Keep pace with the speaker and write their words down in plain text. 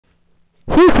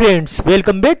Hey friends,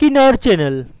 welcome back in our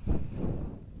channel.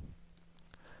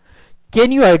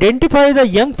 Can you identify the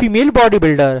young female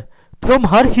bodybuilder from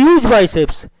her huge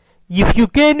biceps? If you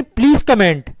can, please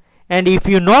comment, and if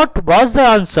you not, what's the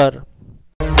answer?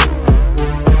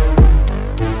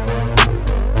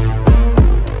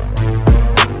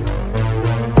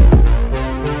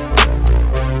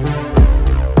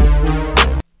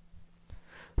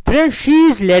 Friends, she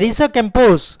is Larissa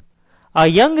Campos, a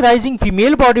young rising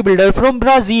female bodybuilder from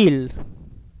Brazil.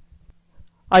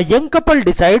 A young couple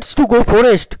decides to go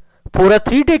forest for a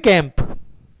 3-day camp.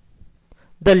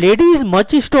 The lady is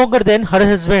much stronger than her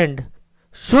husband,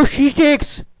 so she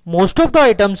takes most of the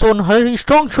items on her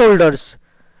strong shoulders,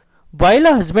 while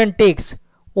her husband takes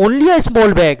only a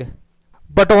small bag.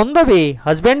 But on the way,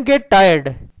 husband get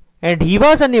tired and he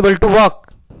was unable to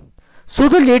walk. So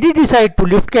the lady decide to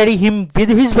lift carry him with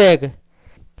his bag,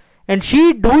 and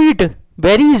she do it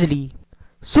very easily.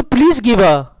 So please give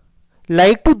a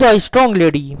like to the strong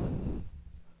lady.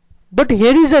 But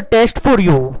here is a test for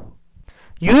you.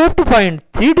 You have to find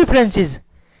 3 differences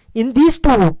in these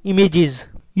 2 images.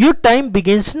 Your time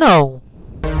begins now.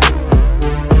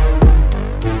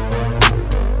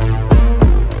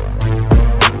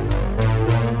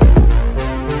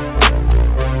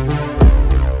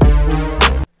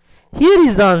 Here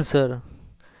is the answer.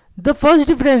 The first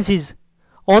difference is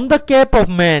on the cap of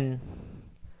man,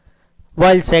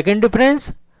 while second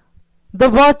difference, the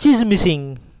watch is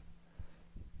missing.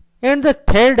 And the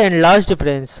third and last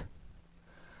difference,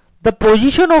 the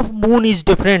position of moon is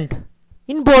different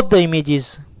in both the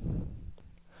images.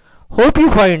 Hope you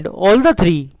find all the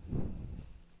 3.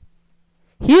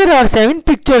 Here are 7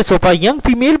 pictures of a young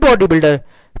female bodybuilder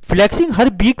flexing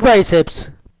her big biceps.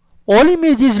 All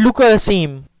images look the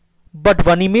same, but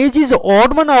one image is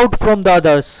odd one out from the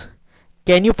others.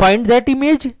 Can you find that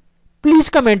image? Please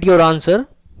comment your answer.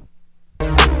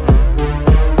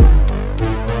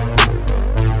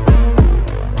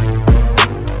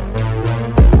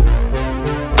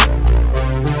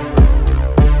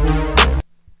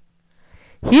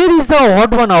 Here is the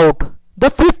odd one out, the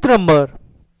 5th number.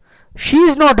 She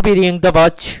is not wearing the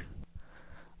watch,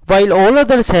 while all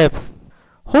others have.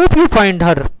 Hope you find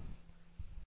her.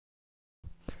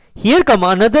 Here come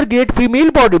another great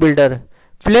female bodybuilder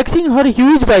flexing her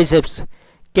huge biceps.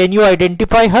 Can you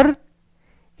identify her?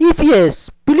 If yes,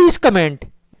 please comment.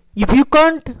 If you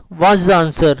can't, what's the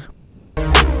answer?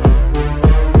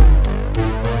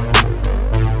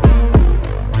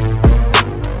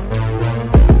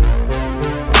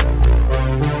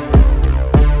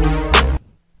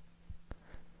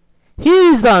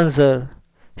 Here is the answer.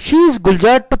 She is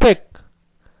Guljar Tupek,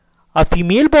 a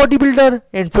female bodybuilder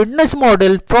and fitness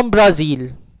model from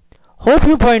Brazil. Hope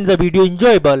you find the video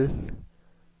enjoyable.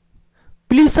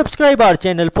 Please subscribe our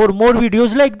channel for more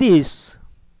videos like this.